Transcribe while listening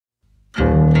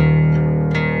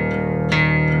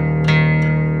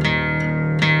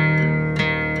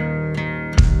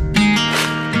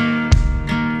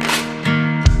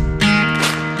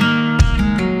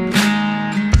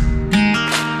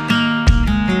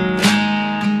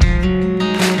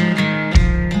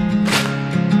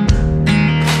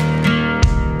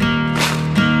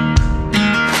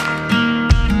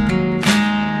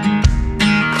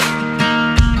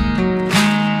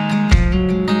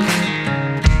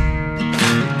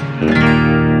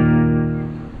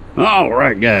All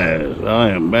right, guys, I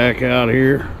am back out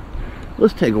here.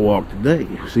 Let's take a walk today,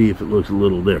 see if it looks a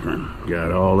little different.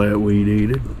 Got all that weed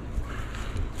eated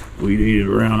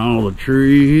around all the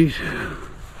trees.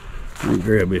 Let me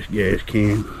grab this gas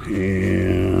can,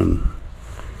 and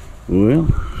well,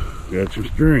 got some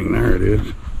string. There it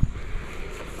is.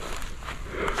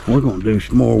 We're gonna do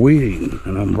some more weed eating,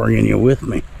 and I'm bringing you with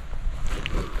me.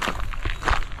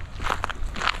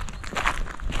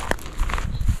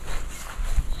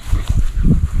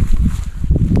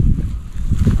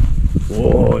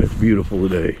 Whoa, it's beautiful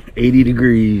today. 80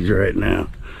 degrees right now.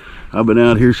 I've been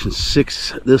out here since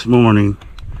 6 this morning.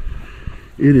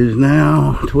 It is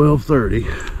now 12:30.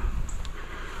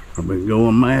 I've been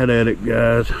going mad at it,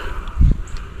 guys.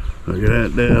 Look at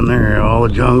that down there. All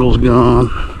the jungle's gone.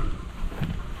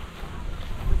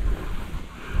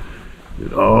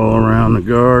 It's all around the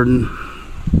garden,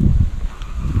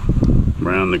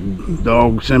 around the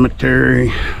dog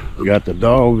cemetery. We got the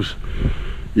dog's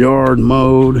yard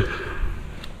mowed,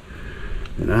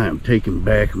 and I am taking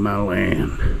back my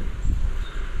land.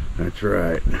 That's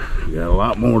right. Got a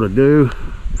lot more to do,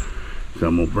 so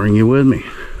I'm gonna bring you with me.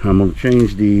 I'm gonna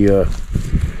change the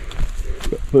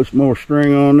put some more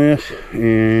string on this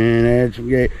and add some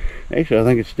gas. Actually, I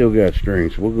think it's still got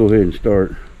string, so we'll go ahead and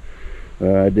start.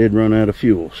 I did run out of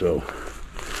fuel, so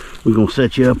we're gonna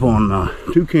set you up on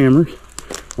 2 cameras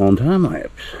on time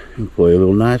lapse and play a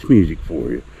little nice music for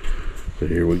you. So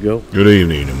here we go. Good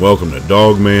evening and welcome to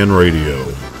Dogman Radio.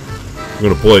 I'm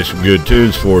going to play some good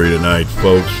tunes for you tonight,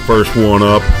 folks. First one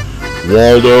up,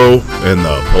 Waldo and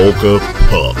the Polka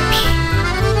Pups.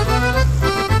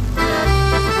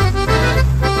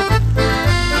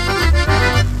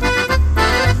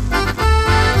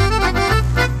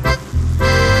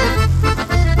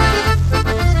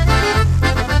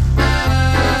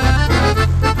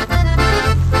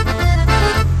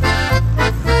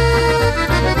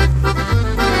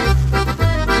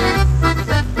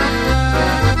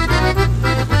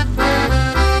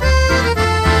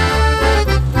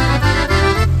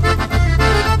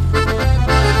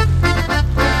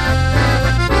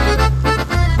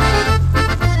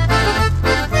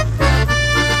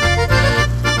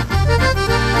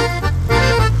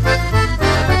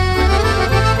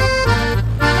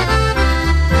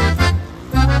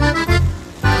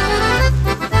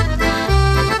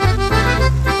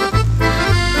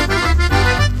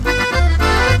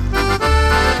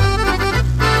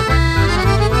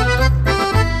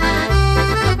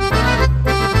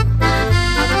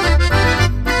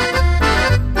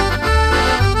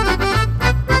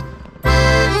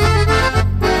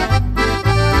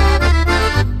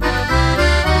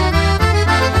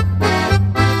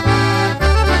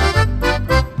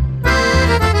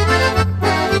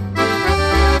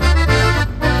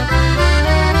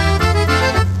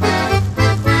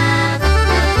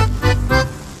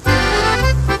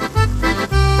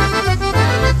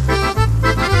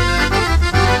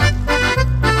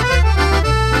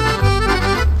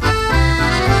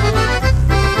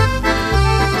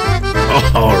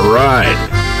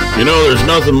 You know, there's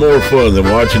nothing more fun than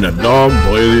watching a dog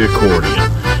play the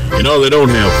accordion. You know, they don't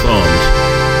have thumbs,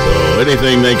 so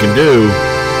anything they can do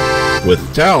with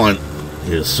talent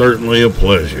is certainly a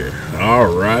pleasure. All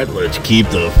right, let's keep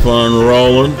the fun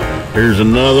rolling. Here's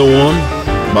another one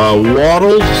by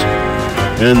Waddles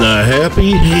and the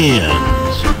Happy Hands.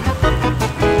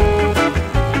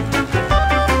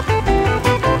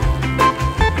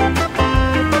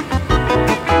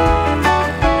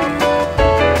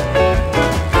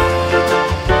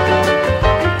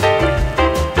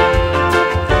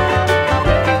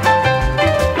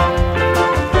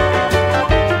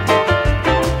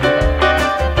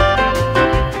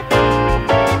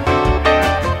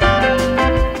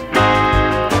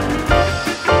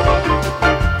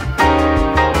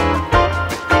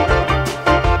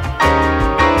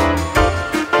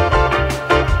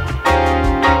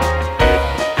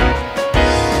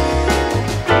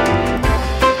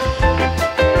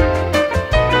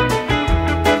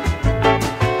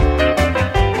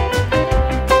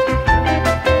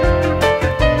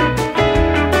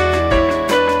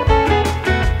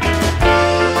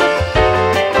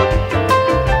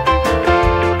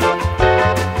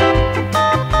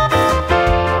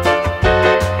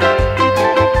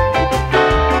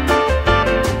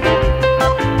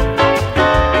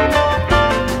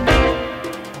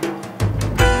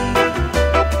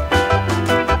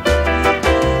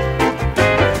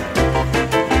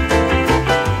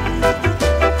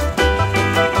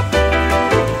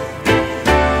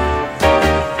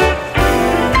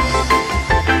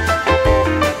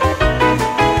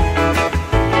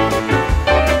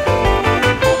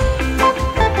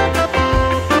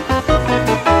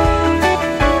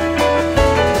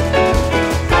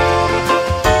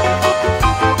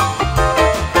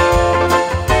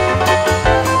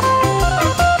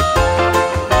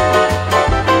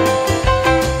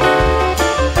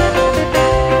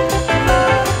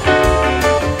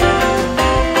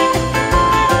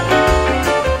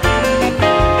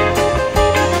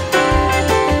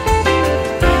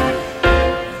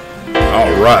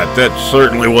 right, that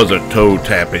certainly was a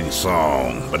toe-tapping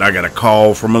song, but I got a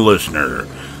call from a listener.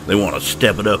 They want to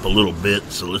step it up a little bit,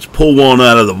 so let's pull one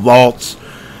out of the vaults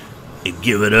and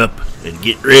give it up and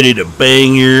get ready to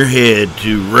bang your head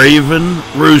to Raven,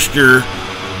 Rooster,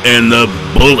 and the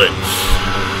Bullets.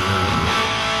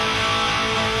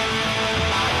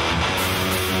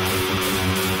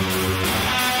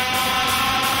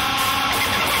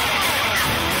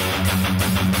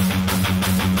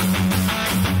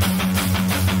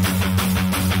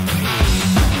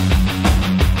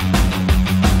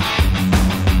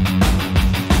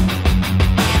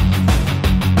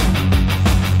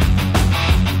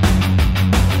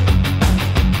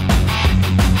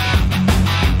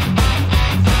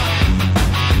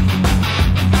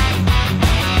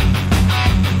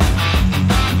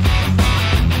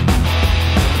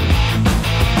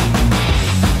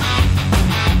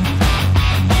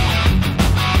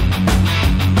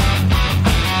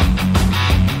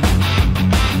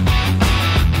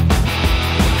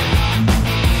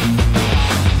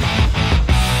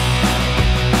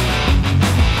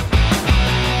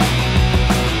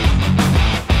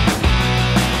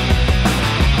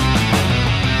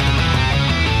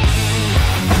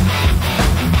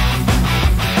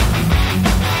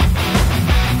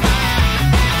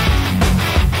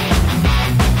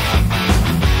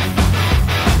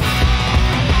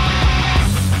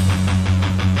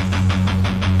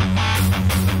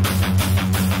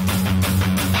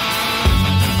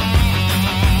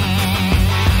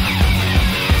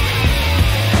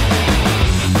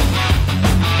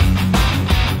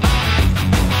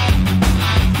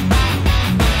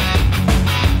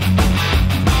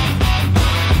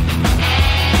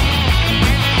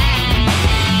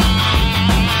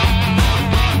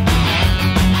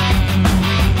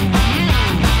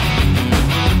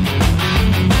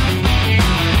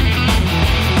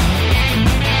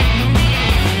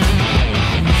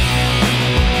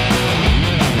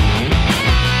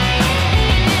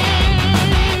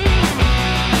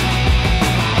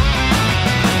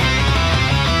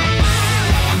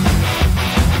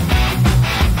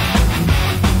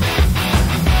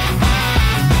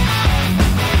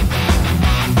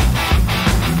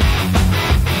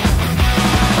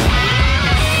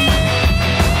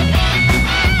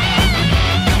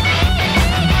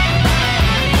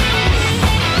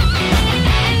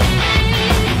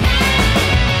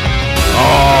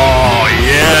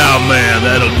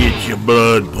 Get your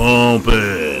blood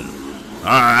pumping.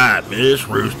 Alright, Miss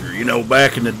Rooster. You know,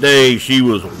 back in the day, she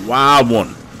was a wild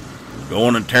one.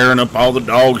 Going and tearing up all the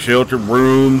dog shelter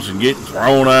rooms and getting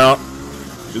thrown out.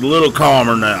 She's a little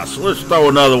calmer now. So let's throw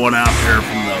another one out there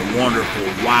from the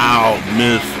wonderful, wild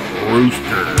Miss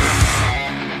Rooster.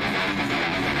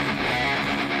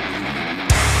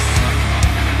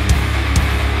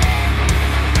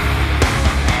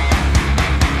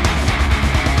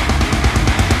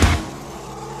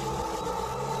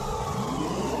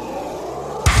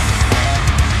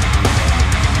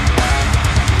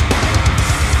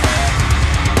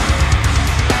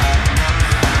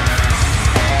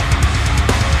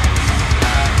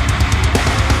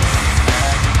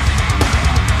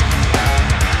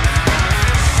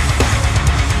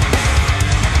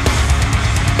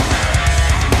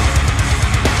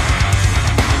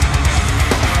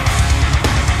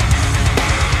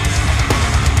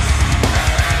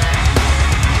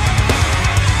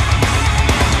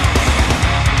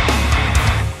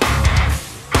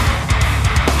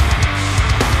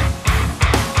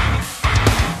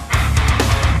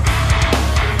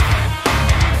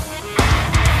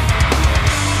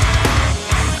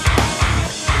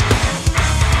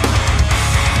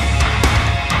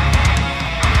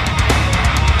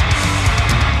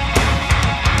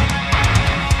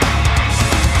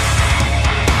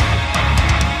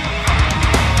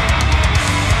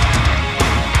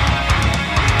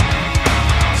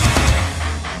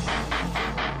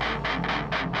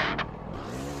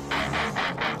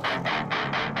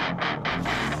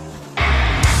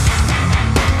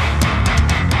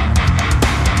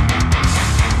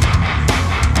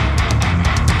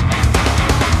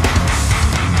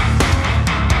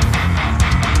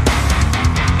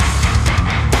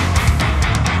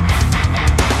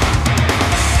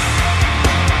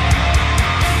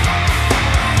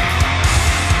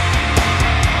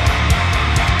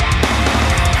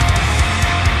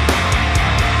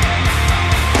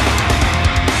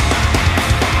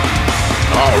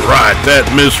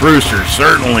 That Miss Rooster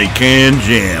certainly can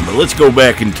jam. But let's go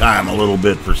back in time a little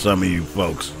bit for some of you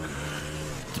folks.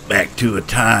 Back to a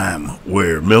time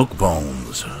where milk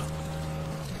bones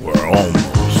were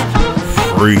almost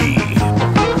free.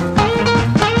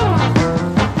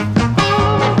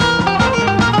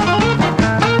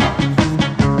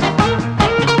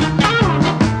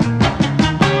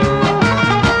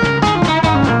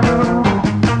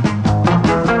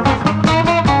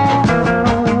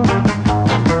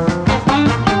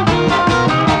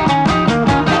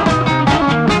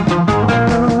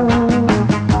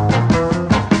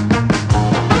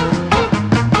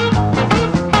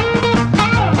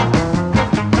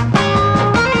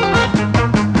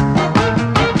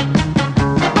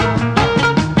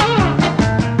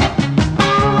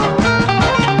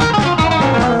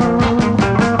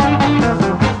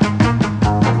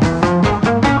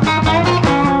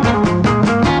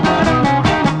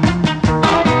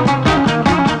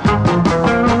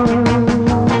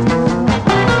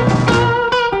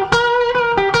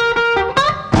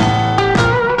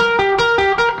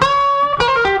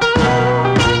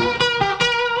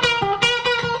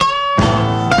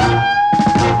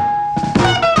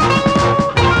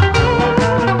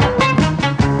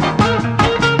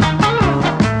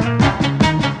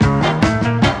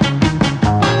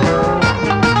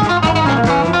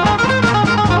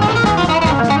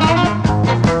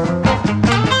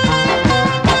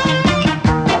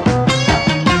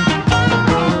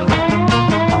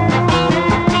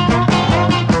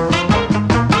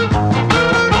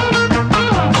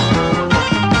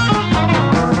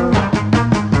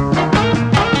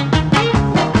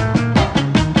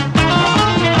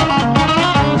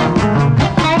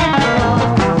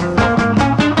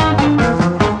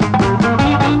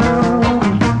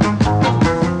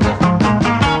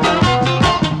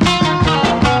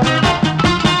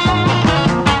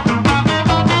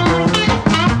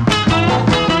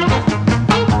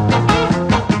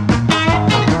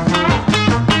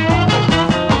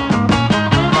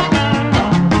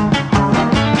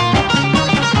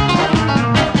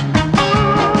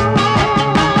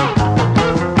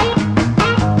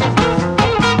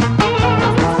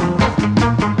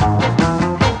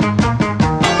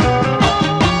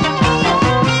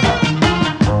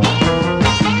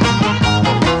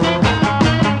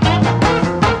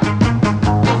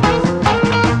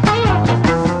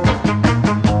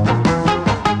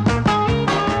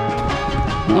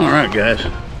 Alright guys,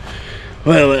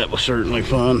 well that was certainly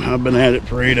fun. I've been at it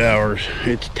for 8 hours.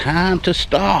 It's time to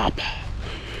stop.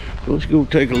 So let's go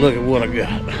take a look at what I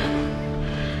got.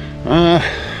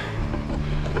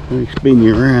 Let me spin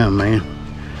you around, man.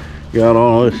 Got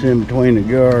all this in between the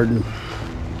garden.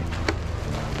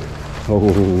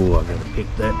 Oh, I gotta pick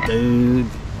that dude.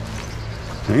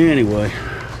 Anyway,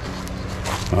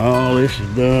 all this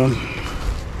is done.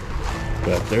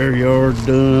 Got their yard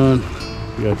done.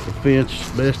 Got the fence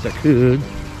best I could.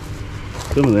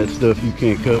 Some of that stuff you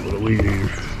can't cut with a weed eater.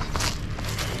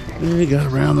 And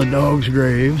got around the dogs'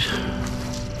 graves.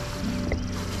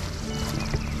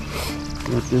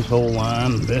 Got this whole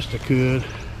line best I could.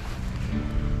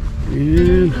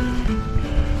 And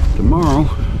tomorrow,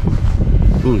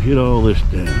 I'm gonna hit all this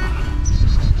down.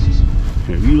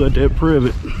 If you let that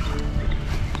privet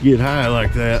get high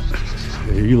like that,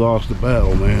 you lost the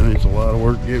battle, man. It's a lot of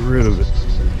work to get rid of it.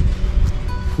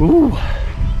 Ooh.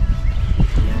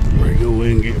 I'm ready to go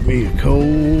in and get me a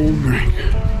cold drink.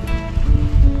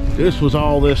 This was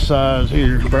all this size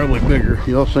here, probably bigger.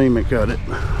 Y'all seen me cut it.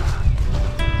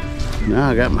 Now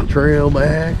I got my trail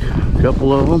back, a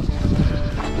couple of them.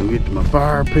 I can get to my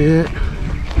fire pit.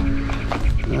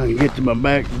 I can get to my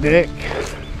back deck.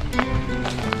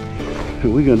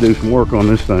 We're gonna do some work on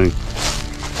this thing.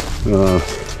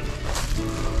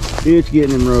 It's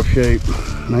getting in rough shape.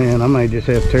 Man, I may just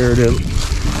have to tear it up,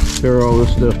 tear all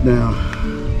this stuff down.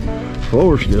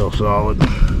 Floor's still solid.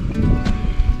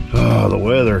 Oh, the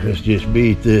weather has just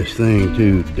beat this thing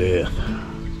to death.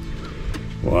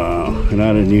 Wow, and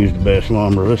I didn't use the best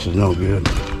lumber. This is no good.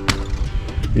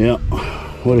 Yep,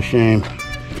 what a shame.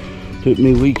 Took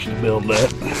me weeks to build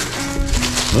that.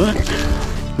 But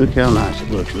look how nice it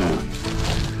looks now.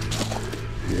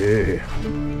 Yeah.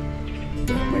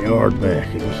 Got my yard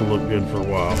back. This will look good for a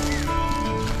while.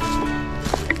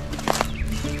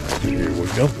 Here we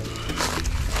go.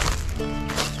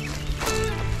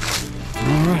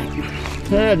 Alright.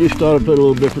 I just thought I'd put a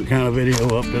little different kind of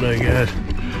video up today, guys.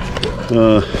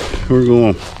 We're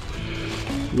going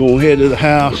to head to the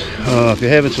house. If you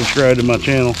haven't subscribed to my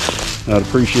channel, I'd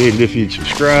appreciate it if you'd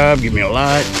subscribe, give me a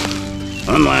like,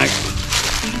 unlike.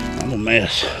 I'm a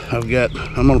mess. I'm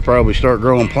gonna probably start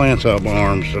growing plants out my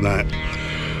arms tonight.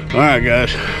 All right,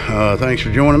 guys. Thanks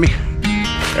for joining me.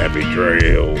 Happy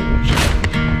trails.